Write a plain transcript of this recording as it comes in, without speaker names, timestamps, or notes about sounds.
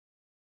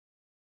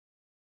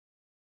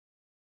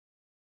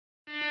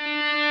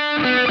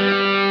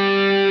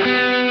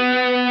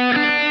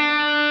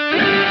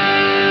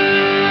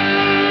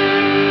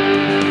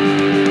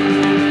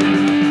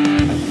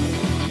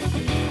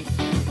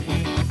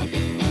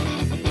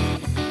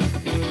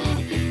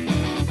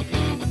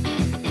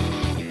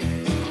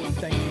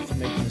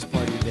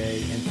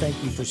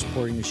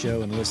Supporting the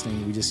show and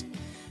listening.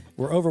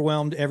 We're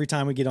overwhelmed every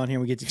time we get on here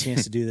and we get the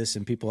chance to do this,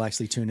 and people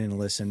actually tune in and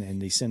listen,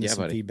 and they send us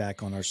some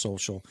feedback on our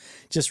social.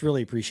 Just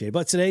really appreciate it.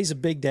 But today's a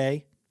big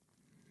day.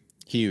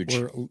 Huge.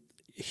 We're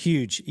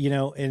huge,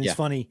 and it's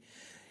funny,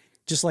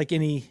 just like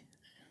any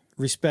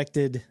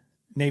respected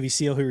Navy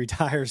SEAL who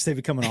retires, they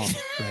become an officer,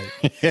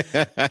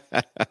 right?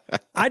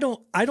 I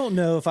don't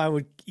know if I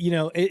would,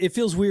 it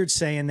feels weird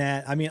saying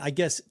that. I mean, I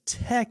guess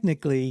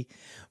technically,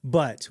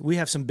 but we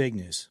have some big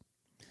news.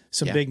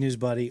 Big news,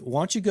 buddy.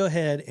 Why don't you go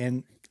ahead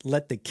and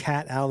let the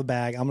cat out of the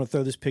bag? I'm going to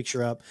throw this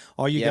picture up.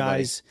 All you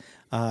guys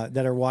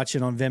that are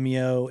watching on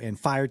Vimeo and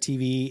Fire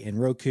TV and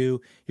Roku,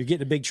 you're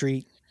getting a big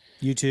treat.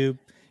 YouTube,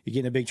 you're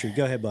getting a big treat.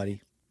 Go ahead,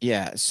 buddy.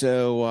 Yeah,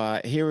 so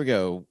here we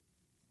go.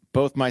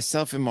 Both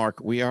myself and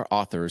Mark, we are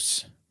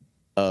authors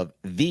of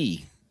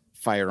the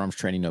Firearms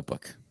Training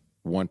Notebook,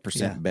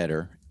 1%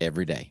 better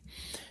every day.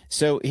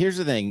 So here's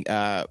the thing.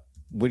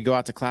 We'd go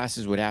out to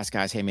classes, would ask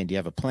guys, hey, man, do you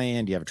have a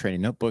plan? Do you have a training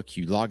notebook?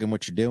 You log in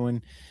what you're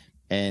doing?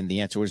 And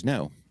the answer was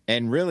no.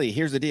 And really,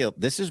 here's the deal.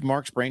 This is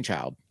Mark's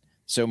brainchild.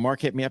 So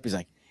Mark hit me up. He's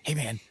like, hey,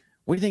 man,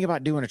 what do you think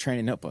about doing a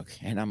training notebook?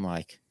 And I'm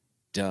like,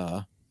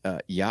 duh.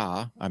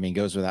 Yeah. I mean,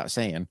 goes without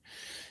saying.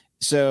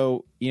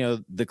 So,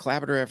 the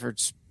collaborative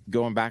efforts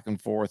going back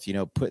and forth,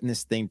 putting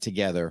this thing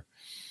together.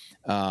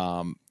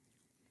 I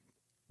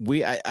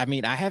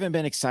mean, I haven't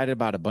been excited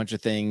about a bunch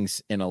of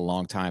things in a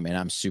long time, and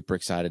I'm super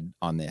excited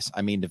on this.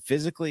 I mean, to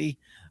physically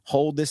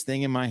hold this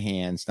thing in my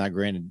hands. Now,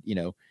 granted,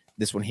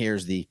 this one here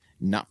is the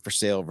not for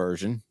sale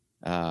version,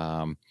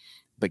 but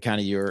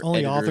kind of your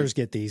only authors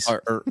get these.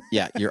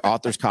 Your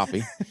author's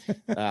copy.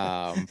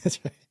 That's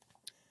right.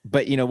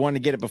 But wanted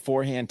to get it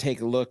beforehand,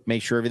 take a look,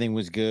 make sure everything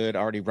was good.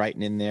 Already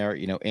writing in there,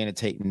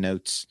 annotating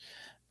notes.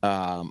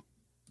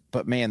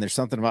 But man, there's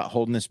something about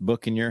holding this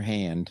book in your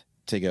hand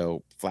to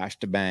go flash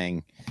to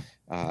bang,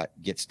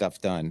 get stuff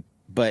done.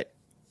 But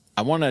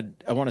I want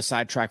to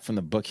sidetrack from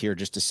the book here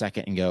just a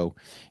second and go,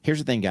 here's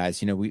the thing,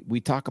 guys. We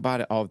talk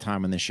about it all the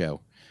time on this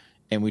show,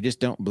 and we just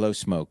don't blow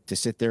smoke to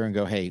sit there and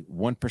go, hey,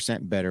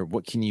 1% better.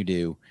 What can you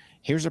do?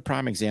 Here's a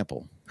prime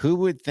example. Who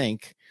would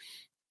think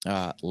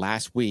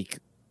last week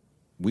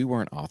we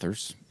weren't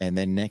authors, and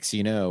then next,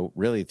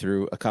 really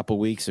through a couple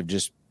weeks of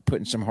just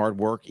putting some hard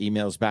work,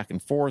 emails back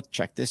and forth,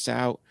 check this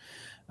out.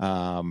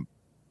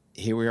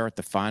 Here we are at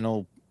the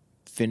final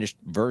finished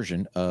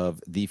version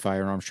of the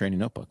Firearms Training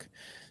Notebook.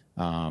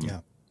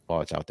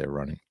 While it's out there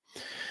running.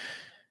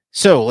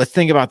 So let's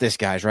think about this,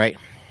 guys, right?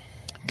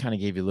 Kind of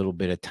gave you a little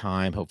bit of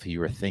time. Hopefully you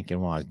were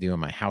thinking while I was doing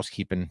my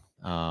housekeeping.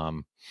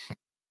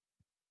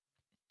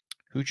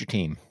 Who's your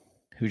team?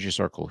 Who's your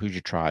circle? Who's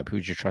your tribe?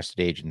 Who's your trusted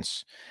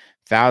agents?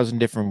 1,000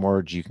 different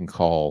words you can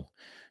call.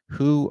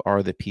 Who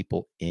are the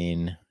people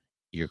in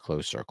your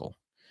close circle?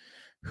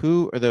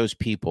 Who are those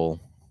people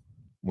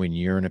when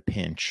you're in a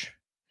pinch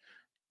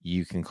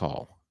you can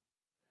call?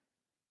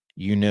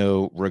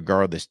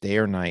 Regardless, day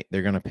or night,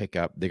 they're going to pick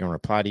up, they're going to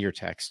reply to your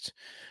text,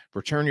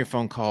 return your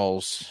phone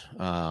calls.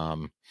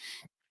 Who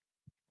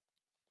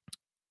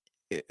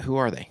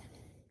are they?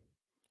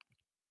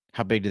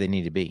 How big do they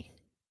need to be?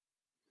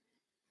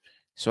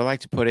 So I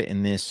like to put it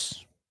in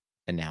this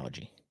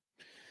analogy.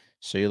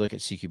 So you look at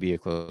CQB, a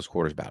close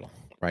quarters battle,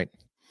 right?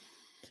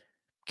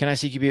 Can I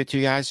CQB with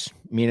two guys,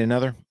 me and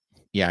another?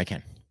 Yeah, I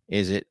can.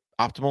 Is it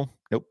optimal?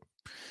 Nope.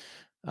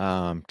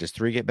 Does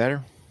 3 get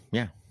better?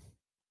 Yeah.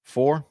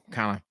 4,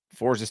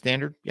 4 is the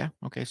standard. Yeah.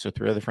 Okay. So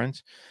 3 other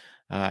friends.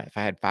 If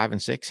I had 5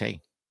 and 6,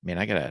 hey, man,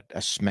 I got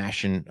a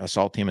smashing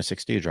assault team of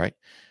 6 dudes, right?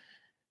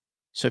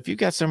 So if you've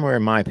got somewhere,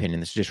 in my opinion,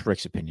 this is just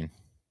Rick's opinion,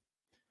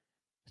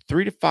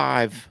 3 to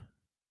 5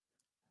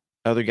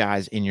 other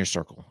guys in your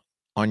circle,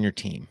 on your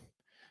team,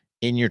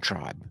 in your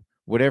tribe,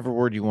 whatever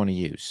word you want to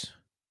use,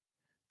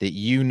 that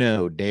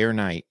day or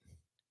night,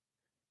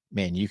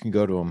 man, you can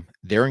go to them.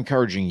 They're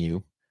encouraging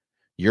you.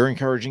 You're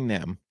encouraging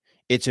them.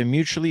 It's a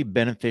mutually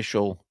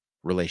beneficial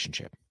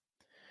relationship.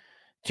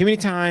 Too many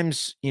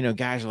times,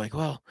 guys are like,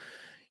 well,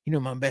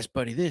 my best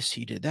buddy this,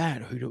 he did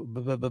that.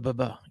 Blah, blah, blah,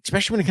 blah.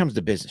 Especially when it comes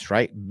to business,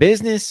 right?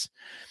 Business,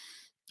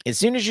 as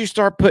soon as you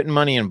start putting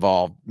money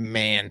involved,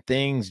 man,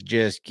 things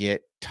just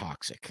get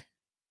toxic.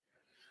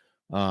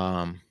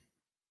 But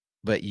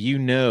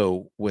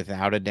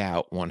without a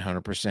doubt,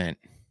 100%,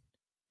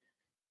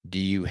 do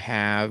you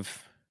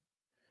have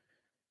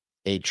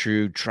a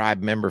true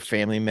tribe member,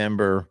 family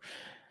member,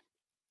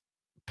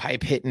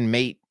 pipe hitting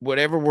mate,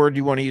 whatever word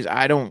you want to use?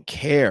 I don't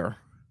care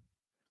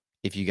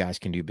if you guys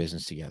can do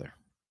business together.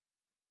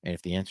 And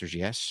if the answer is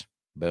yes,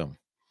 boom.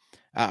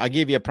 I'll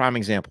give you a prime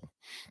example.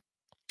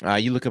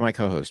 You look at my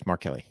co-host,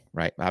 Mark Kelly,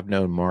 right? I've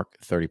known Mark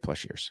 30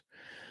 plus years.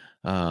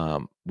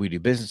 We do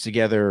business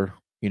together.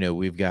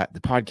 We've got the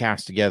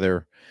podcast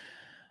together.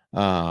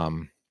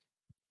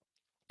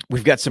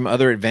 We've got some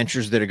other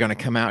adventures that are going to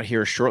come out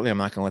here shortly. I'm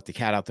not going to let the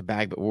cat out the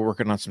bag, but we're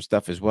working on some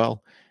stuff as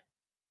well.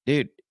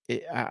 Dude,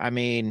 I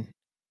mean,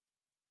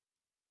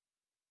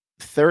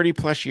 30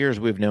 plus years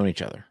we've known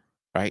each other,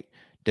 right?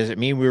 Does it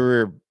mean we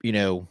were,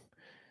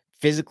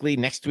 physically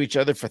next to each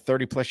other for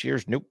 30 plus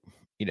years? Nope.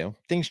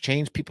 Things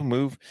change, people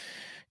move,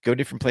 go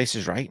different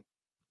places, right?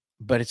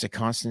 But it's a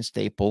constant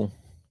staple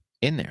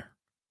in there.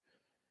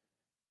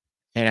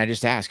 And I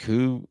just ask,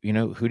 who do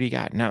you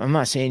got? Now, I'm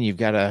not saying you've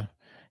got to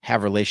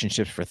have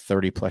relationships for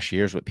 30 plus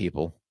years with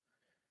people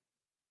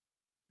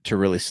to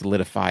really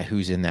solidify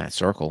who's in that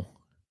circle,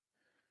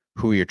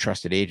 who are your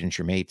trusted agents,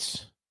 your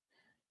mates,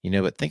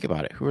 but think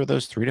about it. Who are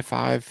those 3 to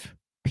 5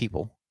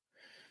 people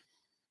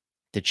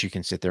that you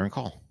can sit there and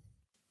call?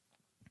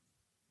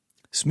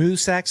 Smooth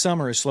sack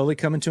summer is slowly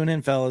coming to an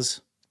end,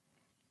 fellas.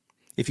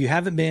 If you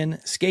haven't been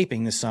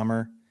scaping this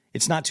summer,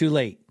 it's not too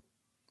late.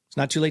 It's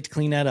not too late to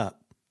clean that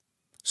up.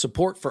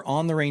 Support for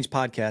On the Range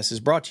podcast is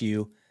brought to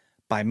you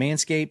by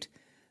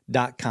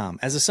Manscaped.com.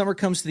 As the summer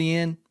comes to the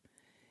end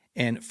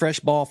and fresh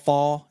ball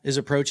fall is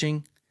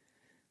approaching,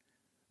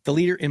 the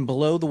leader in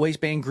below the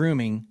waistband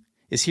grooming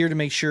is here to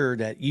make sure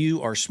that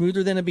you are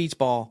smoother than a beach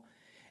ball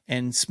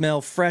and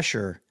smell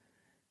fresher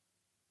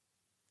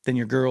than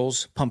your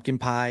girl's pumpkin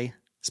pie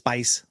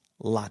spice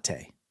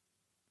latte.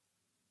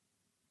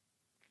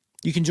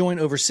 You can join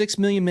over 6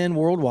 million men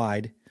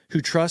worldwide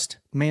who trust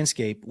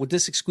Manscaped with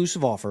this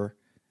exclusive offer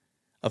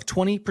of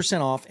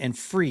 20% off and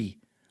free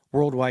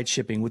worldwide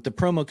shipping with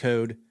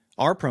the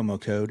our promo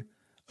code,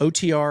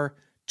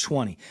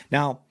 OTR20.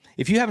 Now,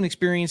 if you haven't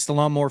experienced the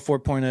Lawnmower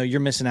 4.0, you're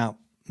missing out,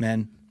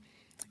 men.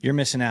 You're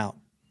missing out.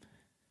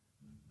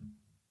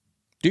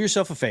 Do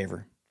yourself a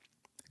favor.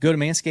 Go to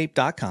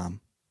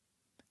manscaped.com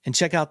and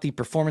check out the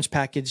Performance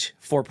Package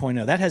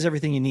 4.0. That has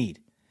everything you need.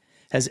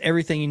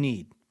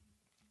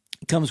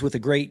 It comes with a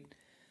great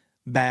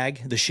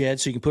bag, the shed,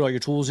 so you can put all your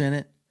tools in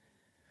it.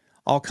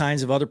 All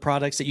kinds of other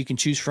products that you can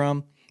choose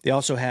from. They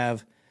also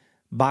have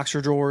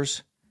boxer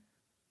drawers.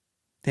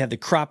 They have the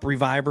Crop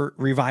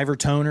Reviver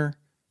toner.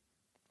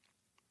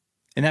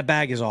 And that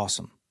bag is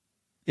awesome.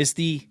 It's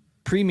the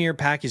premier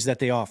package that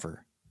they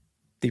offer,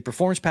 the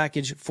Performance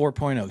Package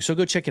 4.0. So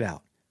go check it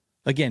out.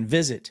 Again,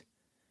 visit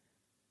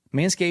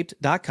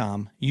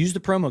manscaped.com. Use the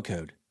promo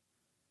code.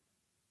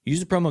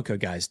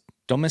 Guys.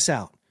 Don't miss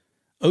out.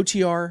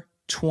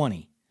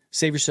 OTR20.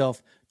 Save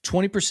yourself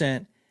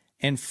 20%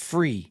 and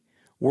free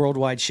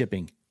worldwide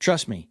shipping.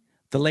 Trust me,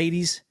 the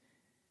ladies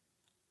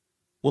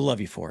will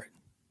love you for it.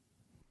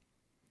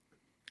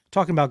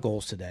 Talking about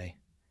goals today.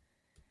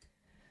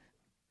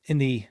 In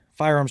the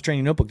firearms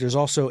training notebook, there's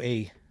also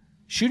a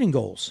shooting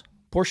goals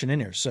portion in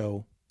there.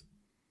 So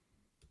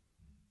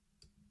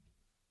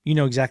you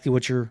know exactly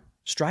what you're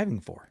striving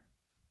for.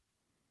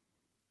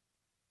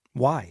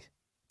 Why?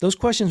 Those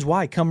questions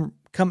why come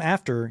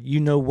after you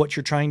know what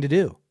you're trying to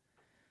do.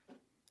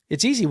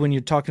 It's easy when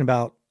you're talking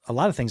about a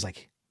lot of things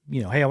like,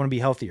 hey, I want to be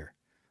healthier.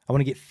 I want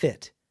to get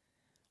fit.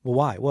 Well,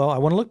 why? Well, I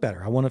want to look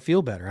better. I want to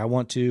feel better. I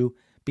want to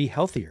be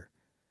healthier.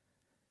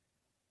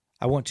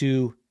 I want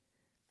to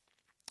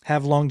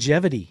have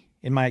longevity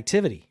in my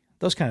activity,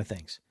 those kind of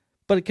things.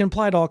 But it can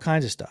apply to all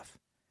kinds of stuff.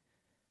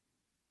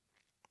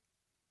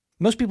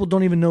 Most people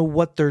don't even know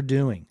what they're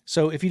doing.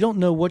 So if you don't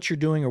know what you're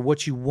doing or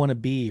what you want to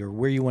be or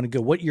where you want to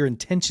go, what your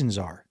intentions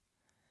are,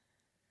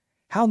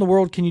 how in the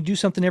world can you do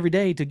something every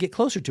day to get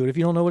closer to it if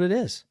you don't know what it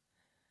is?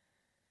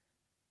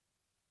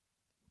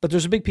 But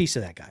there's a big piece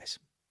to that, guys.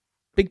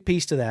 Big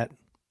piece to that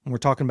when we're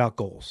talking about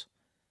goals.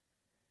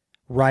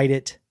 Write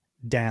it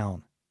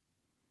down.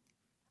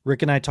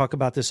 Rick and I talk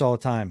about this all the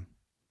time.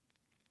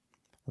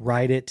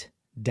 Write it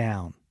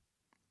down.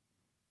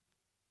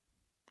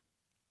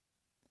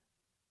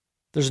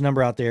 There's a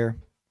number out there.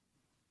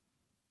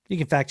 You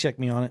can fact check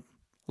me on it.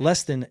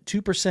 Less than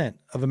 2%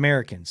 of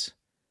Americans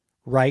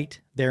write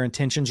their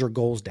intentions or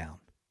goals down.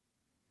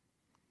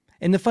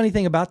 And the funny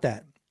thing about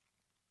that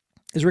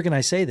is, Rick and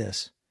I say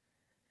this,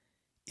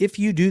 if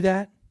you do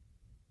that,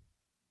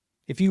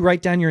 if you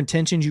write down your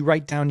intentions, you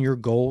write down your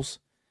goals,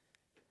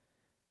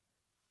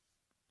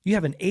 you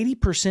have an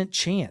 80%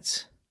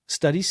 chance,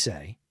 studies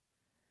say,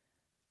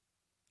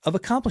 of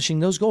accomplishing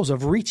those goals,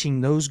 of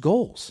reaching those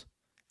goals.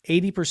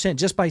 80%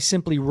 just by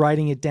simply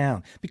writing it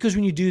down. Because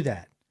when you do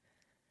that,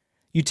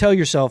 you tell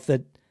yourself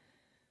that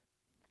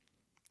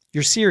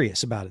you're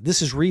serious about it.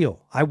 This is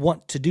real. I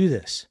want to do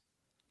this.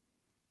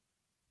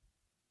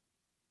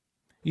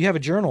 You have a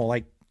journal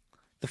like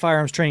the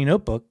Firearms Training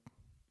Notebook.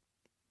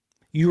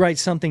 You write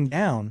something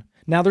down.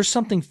 Now there's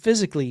something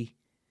physically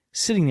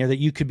sitting there that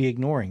you could be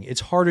ignoring. It's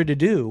harder to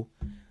do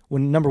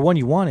when, number one,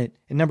 you want it,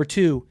 and number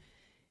two,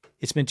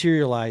 it's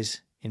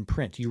materialized in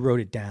print. You wrote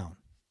it down.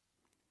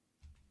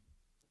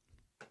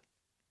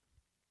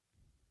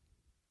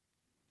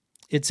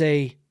 It's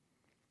a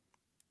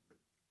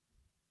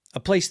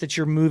place that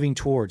you're moving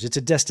towards. It's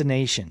a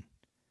destination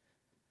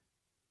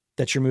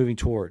that you're moving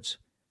towards.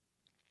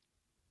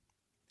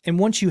 And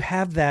once you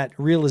have that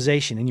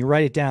realization and you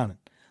write it down,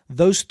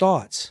 those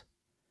thoughts,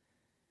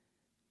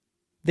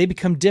 they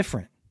become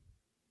different.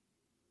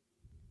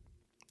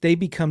 they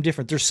become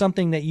different. There's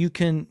something that you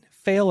can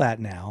fail at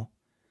now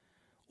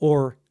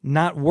or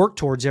not work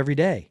towards every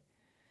day.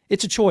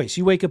 It's a choice.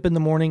 You wake up in the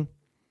morning,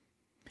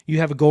 you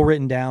have a goal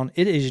written down.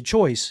 It is a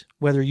choice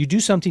whether you do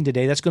something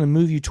today that's going to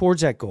move you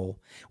towards that goal,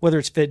 whether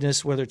it's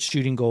fitness, whether it's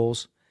shooting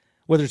goals,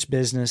 whether it's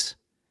business.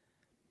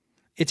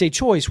 It's a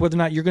choice whether or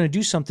not you're going to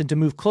do something to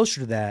move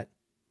closer to that,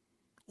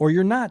 or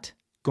you're not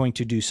going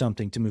to do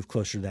something to move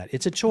closer to that.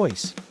 It's a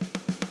choice.